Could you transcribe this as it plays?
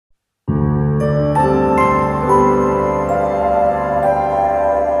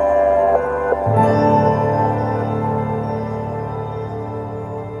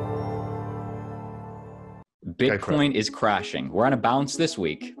Bitcoin is crashing. We're on a bounce this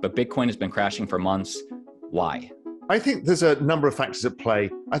week, but Bitcoin has been crashing for months. Why? I think there's a number of factors at play.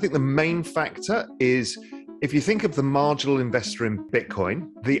 I think the main factor is if you think of the marginal investor in Bitcoin,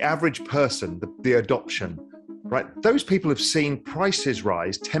 the average person, the adoption, right? Those people have seen prices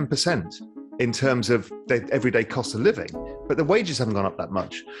rise 10% in terms of their everyday cost of living, but the wages haven't gone up that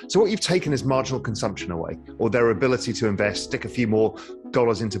much. So what you've taken is marginal consumption away, or their ability to invest, stick a few more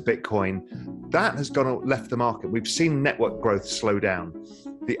dollars into Bitcoin. That has left the market. We've seen network growth slow down.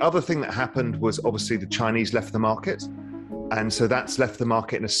 The other thing that happened was obviously the Chinese left the market. And so that's left the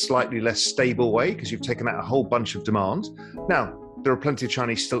market in a slightly less stable way because you've taken out a whole bunch of demand. Now, there are plenty of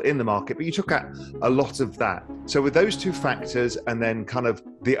Chinese still in the market, but you took out a lot of that. So with those two factors and then kind of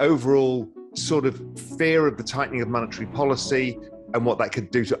the overall sort of fear of the tightening of monetary policy and what that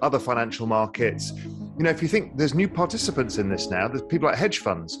could do to other financial markets, you know, if you think there's new participants in this now, there's people like hedge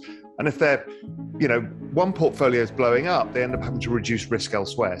funds. And if they're, you know, one portfolio is blowing up, they end up having to reduce risk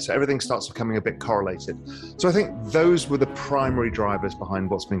elsewhere. So everything starts becoming a bit correlated. So I think those were the primary drivers behind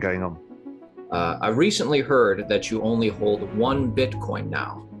what's been going on. I recently heard that you only hold one Bitcoin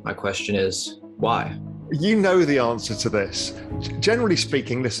now. My question is, why? You know the answer to this. Generally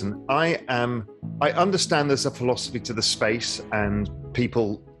speaking, listen, I understand there's a philosophy to the space and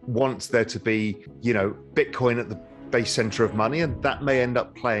people want there to be, you know, Bitcoin at the base center of money, and that may end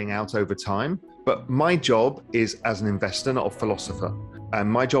up playing out over time. But my job is as an investor, not a philosopher.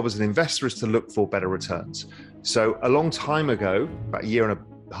 And my job as an investor is to look for better returns. So a long time ago, about a year and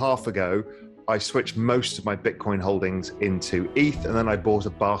a half ago, I switched most of my Bitcoin holdings into ETH, and then I bought a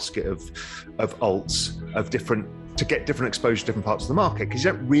basket of alts to get different exposure to different parts of the market, because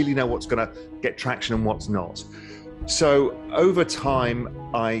you don't really know what's going to get traction and what's not. So over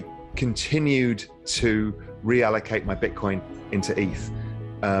time, I continued to reallocate my Bitcoin into ETH.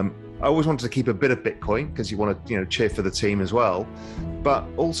 I always wanted to keep a bit of Bitcoin because you want to, you know, cheer for the team as well. But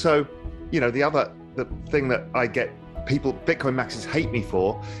also, you know, the thing that I get Bitcoin maxes hate me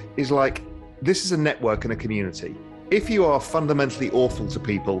for is like, this is a network and a community. If you are fundamentally awful to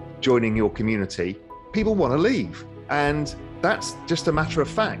people joining your community, people want to leave. And that's just a matter of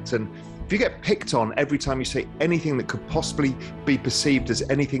fact. And if you get picked on every time you say anything that could possibly be perceived as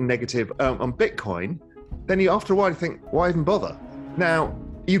anything negative on Bitcoin, then you, after a while, you think, why even bother? Now,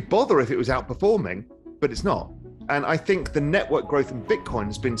 you'd bother if it was outperforming, but it's not. And I think the network growth in Bitcoin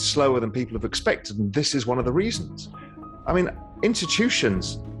has been slower than people have expected, and this is one of the reasons. I mean,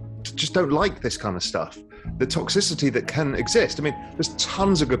 institutions just don't like this kind of stuff. The toxicity that can exist. I mean, there's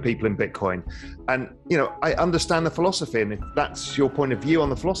tons of good people in Bitcoin. And, you know, I understand the philosophy, and if that's your point of view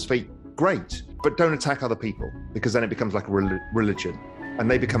on the philosophy, great. But don't attack other people, because then it becomes like a religion. And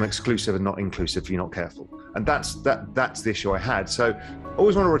they become exclusive and not inclusive if you're not careful. And that's the issue I had. So I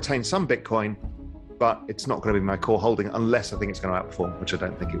always want to retain some Bitcoin, but it's not going to be my core holding unless I think it's going to outperform, which I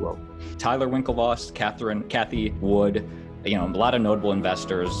don't think it will. Tyler Winklevoss, Cathie Wood, you know, a lot of notable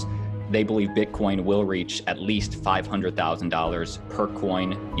investors, they believe Bitcoin will reach at least $500,000 per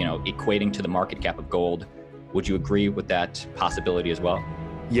coin, you know, equating to the market cap of gold. Would you agree with that possibility as well?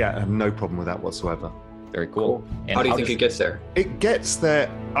 Yeah, I have no problem with that whatsoever. Very cool. And how do you think it gets there? It gets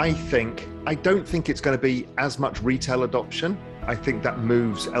there, I think. I don't think it's going to be as much retail adoption. I think that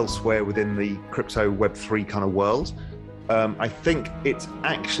moves elsewhere within the crypto Web3 kind of world. I think it's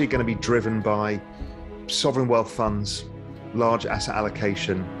actually going to be driven by sovereign wealth funds, large asset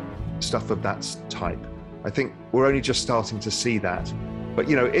allocation, stuff of that type. I think we're only just starting to see that. But,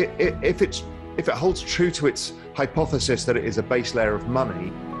 you know, if it holds true to its hypothesis that it is a base layer of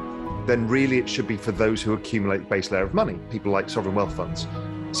money, then really it should be for those who accumulate base layer of money, people like sovereign wealth funds,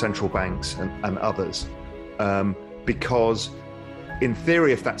 central banks and others. Because in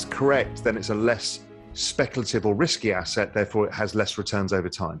theory, if that's correct, then it's a less speculative or risky asset, therefore it has less returns over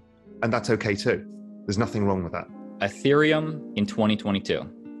time. And that's okay too. There's nothing wrong with that. Ethereum in 2022,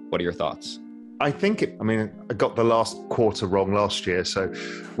 what are your thoughts? I got the last quarter wrong last year, so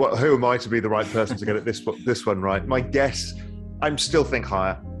who am I to be the right person to get it this one right? My guess, I still think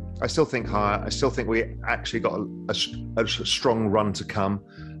higher. I still think we actually got a strong run to come.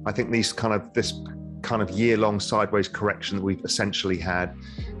 I think this kind of year-long sideways correction that we've essentially had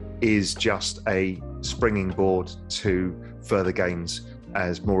is just a springing board to further gains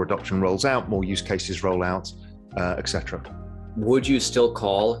as more adoption rolls out, more use cases roll out, etc. Would you still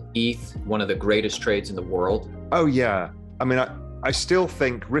call ETH one of the greatest trades in the world? Oh yeah. I mean, I still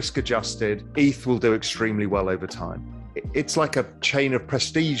think risk-adjusted, ETH will do extremely well over time. It's like a chain of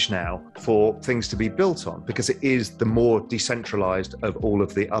prestige now for things to be built on, because it is the more decentralized of all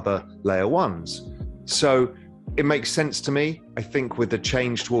of the other layer ones. So it makes sense to me. I think with the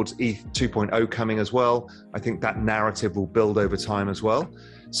change towards ETH 2.0 coming as well, I think that narrative will build over time as well.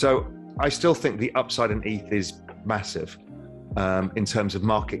 So I still think the upside in ETH is massive in terms of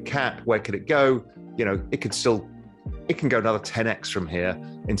market cap. Where could it go? You know, it can go another 10x from here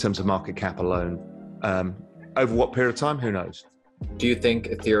in terms of market cap alone. Over what period of time? Who knows? Do you think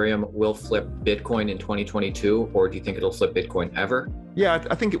Ethereum will flip Bitcoin in 2022, or do you think it'll flip Bitcoin ever? Yeah,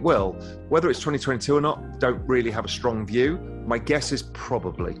 I think it will. Whether it's 2022 or not, don't really have a strong view. My guess is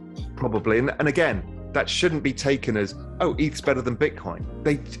probably. And again, that shouldn't be taken as, oh, ETH's better than Bitcoin.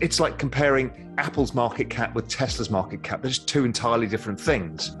 It's like comparing Apple's market cap with Tesla's market cap. They're just two entirely different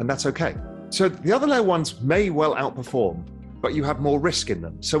things, and that's okay. So the other layer ones may well outperform, but you have more risk in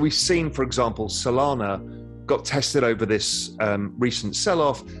them. So we've seen, for example, Solana got tested over this recent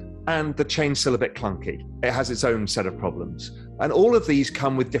sell-off, and the chain's still a bit clunky. It has its own set of problems. And all of these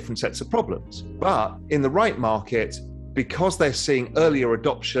come with different sets of problems. But in the right market, because they're seeing earlier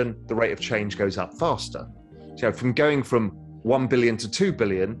adoption, the rate of change goes up faster. So from going from 1 billion to 2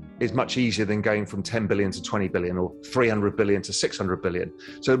 billion is much easier than going from 10 billion to 20 billion or 300 billion to 600 billion.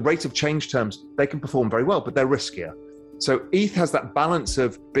 So rate of change terms, they can perform very well, but they're riskier. So ETH has that balance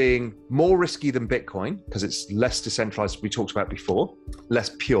of being more risky than Bitcoin because it's less decentralized, we talked about before,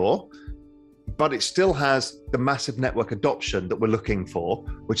 less pure, but it still has the massive network adoption that we're looking for,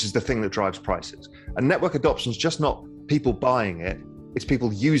 which is the thing that drives prices. And network adoption is just not people buying it, it's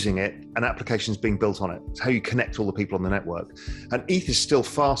people using it and applications being built on it. It's how you connect all the people on the network. And ETH is still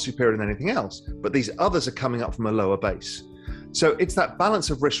far superior than anything else, but these others are coming up from a lower base. So it's that balance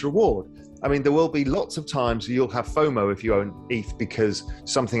of risk reward. I mean, there will be lots of times you'll have FOMO if you own ETH because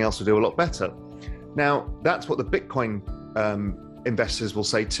something else will do a lot better. Now, that's what the Bitcoin investors will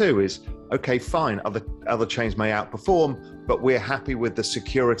say too is, okay, fine, other chains may outperform, but we're happy with the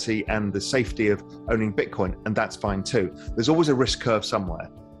security and the safety of owning Bitcoin, and that's fine too. There's always a risk curve somewhere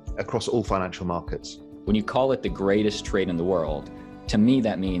across all financial markets. When you call it the greatest trade in the world, to me,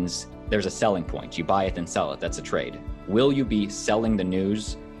 that means there's a selling point. You buy it and sell it. That's a trade. Will you be selling the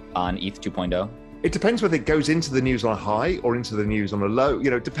news on ETH 2.0? It depends whether it goes into the news on a high or into the news on a low. You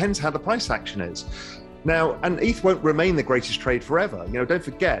know, it depends how the price action is. Now, and ETH won't remain the greatest trade forever. You know, don't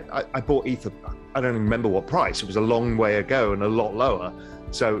forget, I bought ETH, I don't even remember what price. It was a long way ago and a lot lower.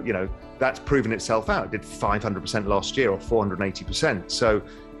 So, you know, that's proven itself out. It did 500% last year or 480%. So,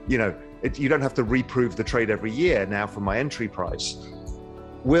 you know, you don't have to reprove the trade every year now from my entry price.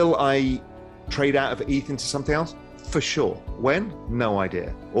 Will I trade out of ETH into something else? For sure. When? No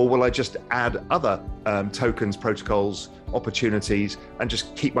idea. Or will I just add other tokens, protocols, opportunities, and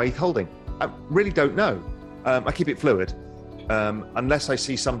just keep my ETH holding? I really don't know. I keep it fluid. Unless I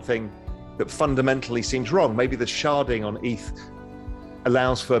see something that fundamentally seems wrong. Maybe the sharding on ETH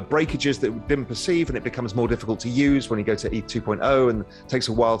allows for breakages that we didn't perceive, and it becomes more difficult to use when you go to ETH 2.0 and it takes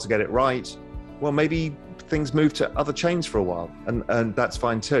a while to get it right. Well, maybe things move to other chains for a while, and that's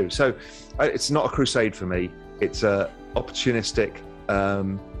fine too. So it's not a crusade for me. It's a opportunistic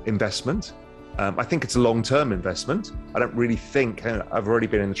investment. I think it's a long-term investment. I don't really think, I've already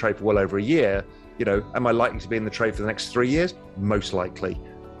been in the trade for well over a year. You know, am I likely to be in the trade for the next 3 years? Most likely.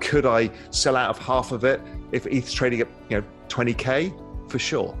 Could I sell out of half of it if ETH's trading at, 20K? For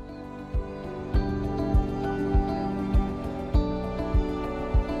sure.